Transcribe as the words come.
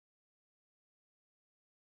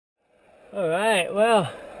Alright, well,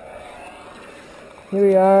 here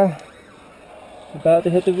we are, about to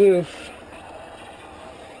hit the roof.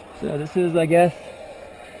 So this is, I guess,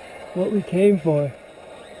 what we came for.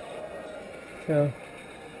 So,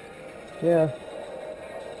 yeah.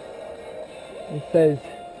 It says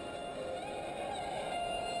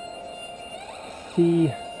C,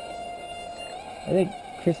 I think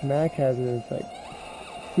Chris Mack has it as like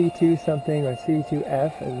C2 something or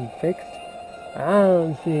C2F as in fixed. I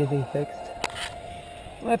don't see anything fixed.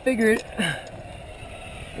 Well, I figured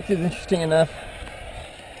this is interesting enough.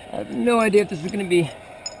 I have no idea if this is going to be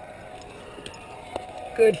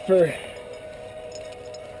good for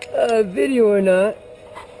a video or not.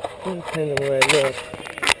 Depends on where I look.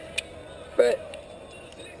 But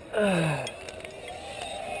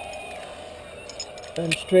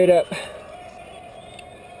I'm straight up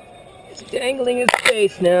dangling his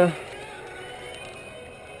face now.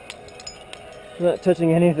 I'm not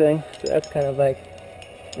touching anything, so that's kind of like,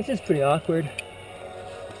 it's just pretty awkward.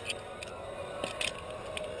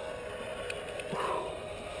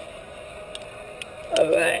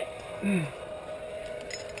 Alright. I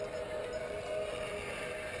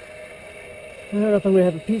don't know if I'm going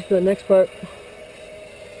to have a piece for the next part.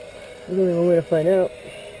 There's only one way to find out.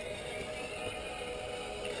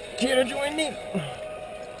 Care to join me?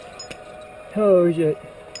 Oh shit.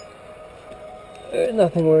 There's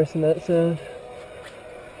nothing worse than that sound.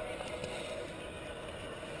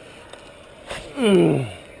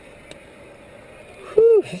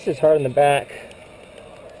 Whew, this is hard on the back.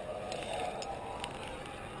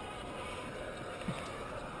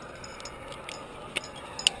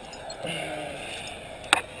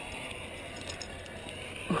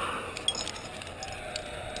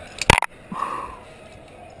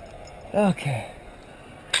 Okay.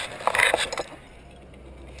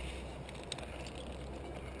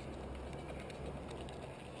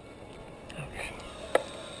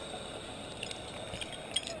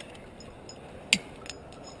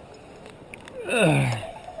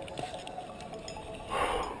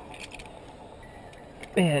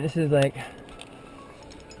 Man, this is like,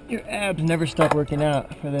 your abs never stop working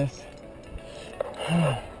out for this.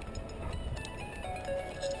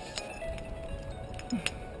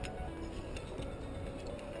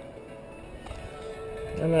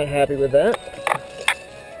 I'm not happy with that.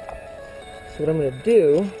 So what I'm going to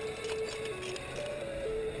do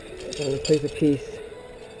is I'm going to place a piece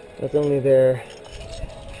that's only there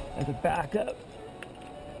as a backup.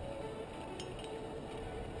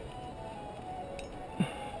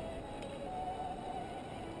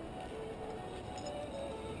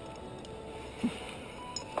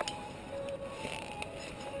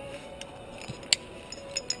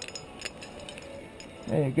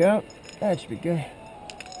 There you go. That should be good.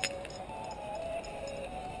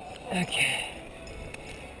 Okay.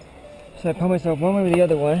 So I put myself one way with the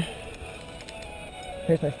other one.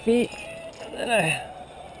 Here's my feet. And then I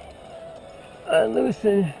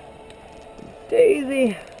unloosen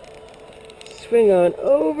Daisy. Swing on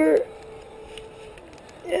over.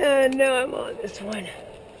 And now I'm on this one.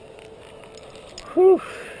 Whew.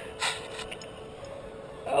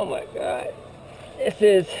 Oh my god.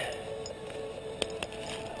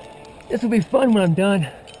 This will be fun when I'm done.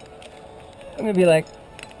 I'm gonna be like,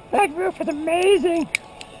 that roof is amazing!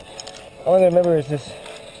 All I'm gonna remember is this,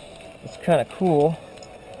 it's kinda cool.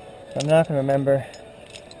 I'm not gonna remember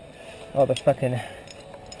all the fucking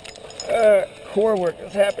core work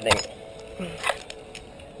that's happening.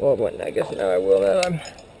 Well, I guess now I will now I'm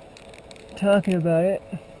talking about it.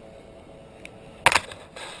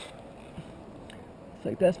 It's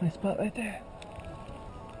like that's my spot right there.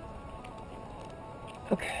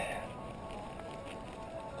 Okay.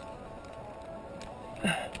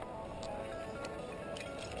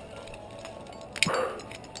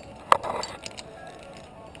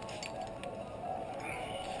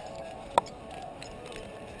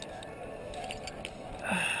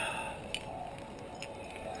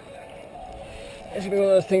 This should be one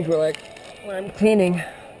of those things where, like, when I'm cleaning,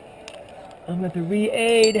 I'm going to have to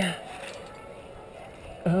re-aid.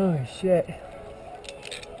 Oh, shit.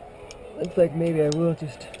 Looks like maybe I will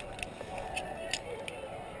just...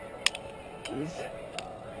 Jeez.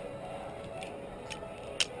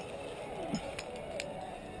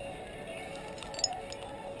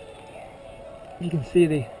 You can see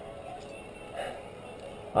the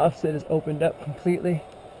offset is opened up completely.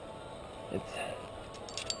 It's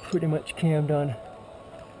pretty much cammed on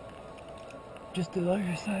just the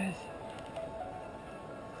larger size.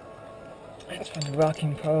 That's from the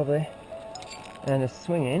rocking probably. And the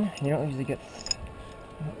swinging, you don't usually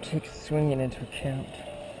take swinging into account.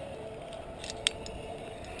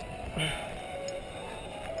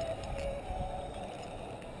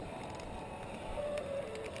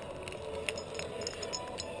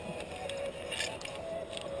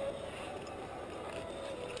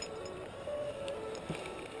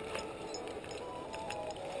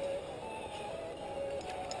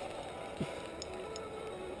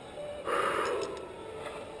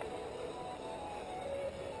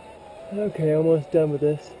 Okay, almost done with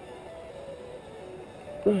this.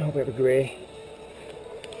 I hope I have a gray.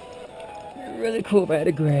 It'd be really cool if I had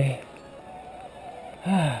a gray.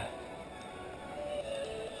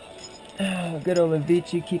 Good old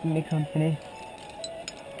Avicii keeping me company.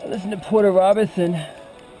 I listened to Porter Robinson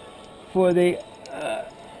for the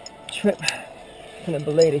trip from the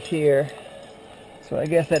Belay to here. So I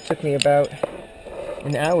guess that took me about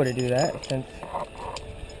an hour to do that since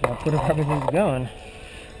Porter Robinson's gone.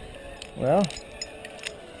 Well,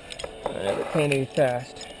 I never came to be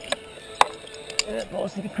fast. And that's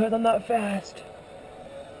mostly because I'm not fast.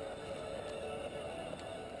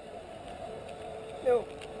 No.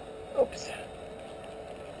 Oops.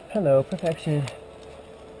 Hello, perfection.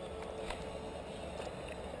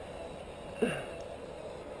 Not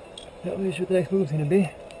really sure what the next move's gonna be.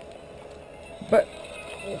 But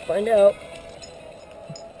we'll find out.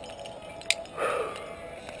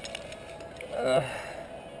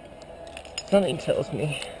 Something tells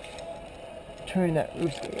me turning that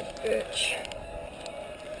roof's gonna be a bitch.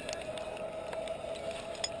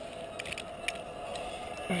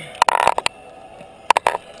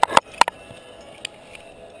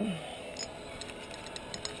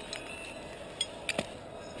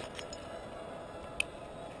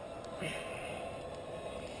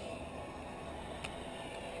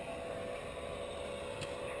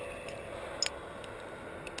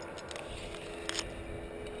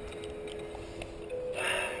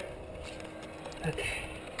 Okay.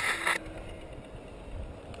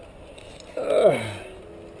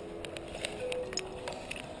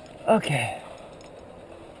 Okay.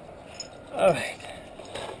 Alright.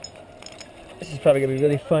 This is probably gonna be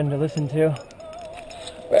really fun to listen to.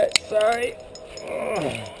 But sorry.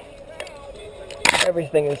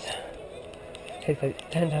 Everything takes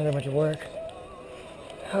like 10 times as much work.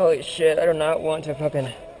 Holy shit, I do not want to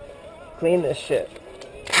fucking clean this shit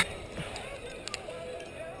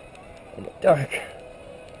in the dark.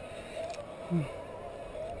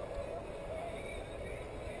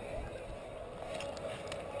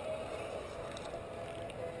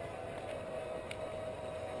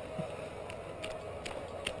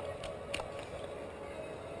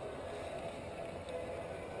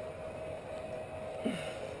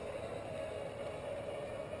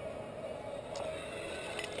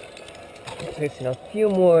 Placing a few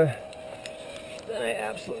more than I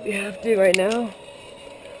absolutely have to right now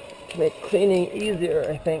to make cleaning easier,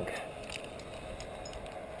 I think.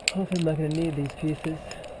 Hopefully I'm not going to need these pieces.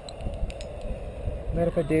 But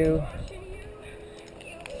if I do,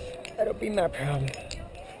 that'll be my problem.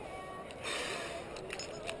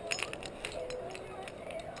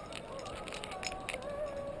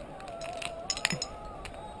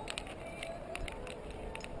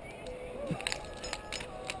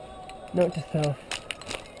 Note to self,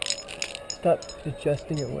 stop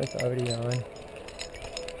adjusting it when it's already on.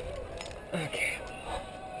 Okay.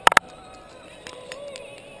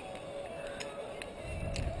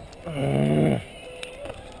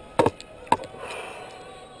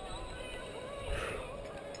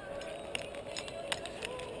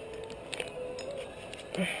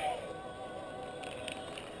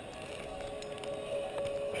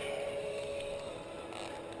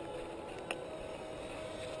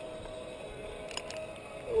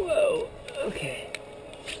 Whoa, okay.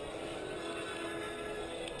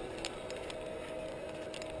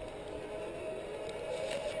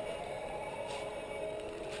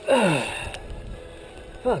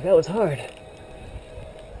 Fuck, that was hard.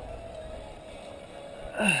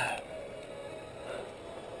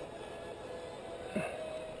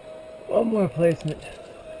 One more placement.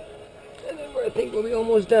 And then I think we'll be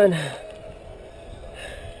almost done.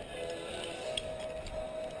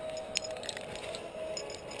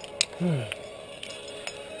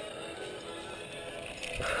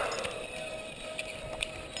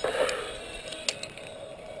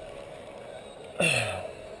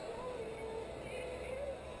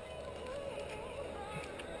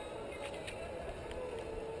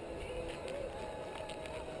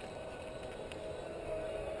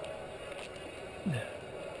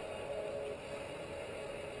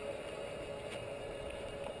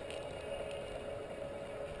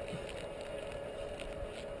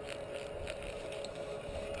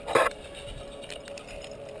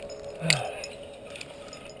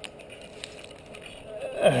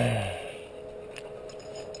 I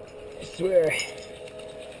swear,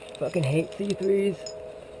 I fucking hate C3s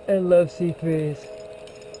and love C3s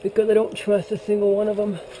because I don't trust a single one of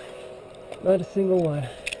them. Not a single one.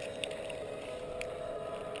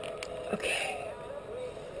 Okay.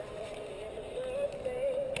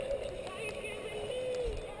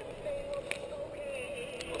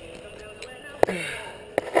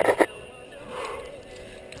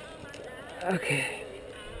 Okay.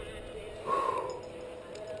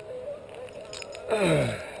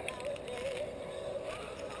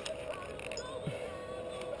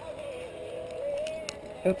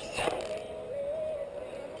 Oops.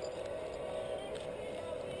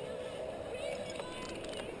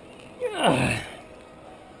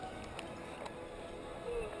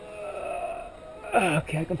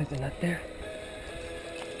 Okay, I can put the nut there.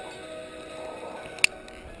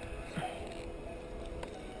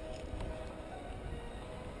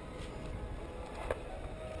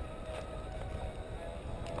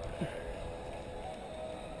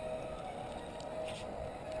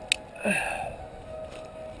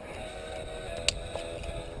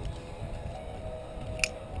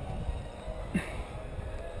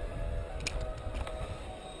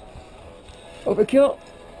 Overkill?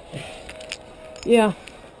 Yeah.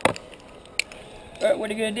 Alright, what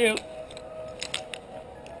are you gonna do?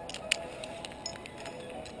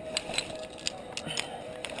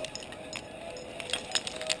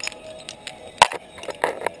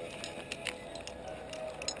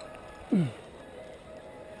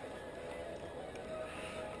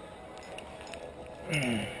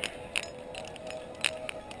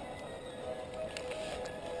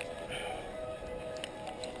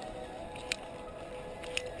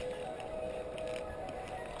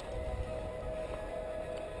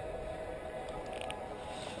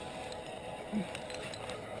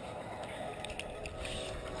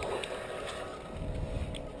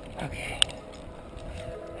 Okay.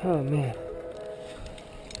 Oh man.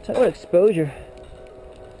 Talk about exposure.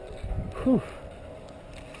 Whew.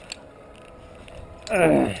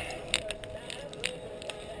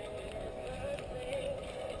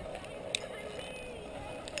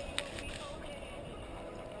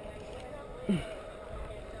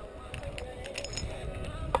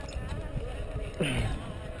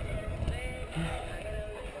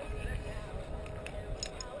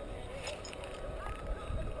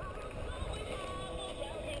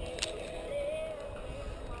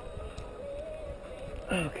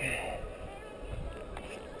 Okay.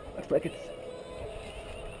 Looks like it's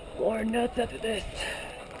more nuts after this.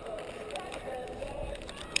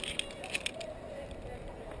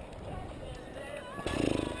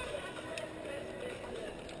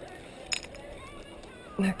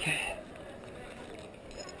 Okay.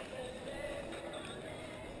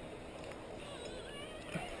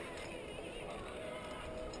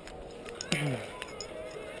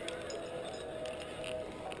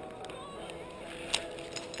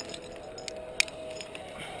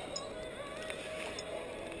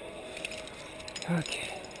 Okay.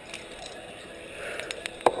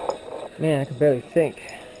 Man, I can barely think.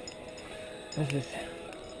 This is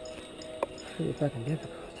pretty fucking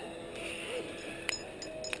difficult.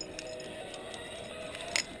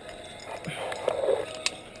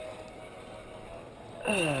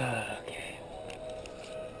 Okay.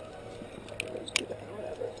 Let's do that or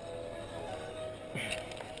whatever.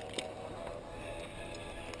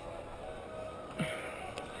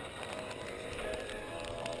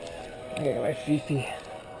 I gotta get my Fifi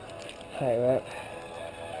higher up.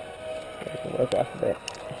 I can work off of it.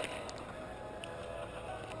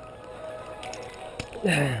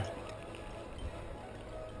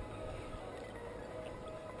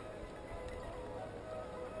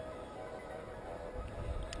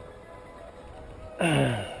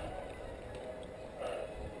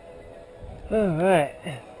 Alright.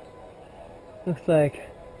 Looks like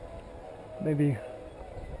maybe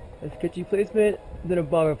a sketchy placement, then a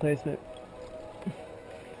bomber placement.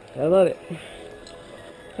 I love it.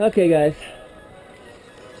 Okay guys.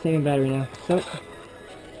 Saving battery now. So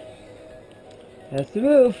that's the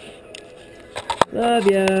roof. Love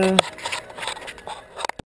ya.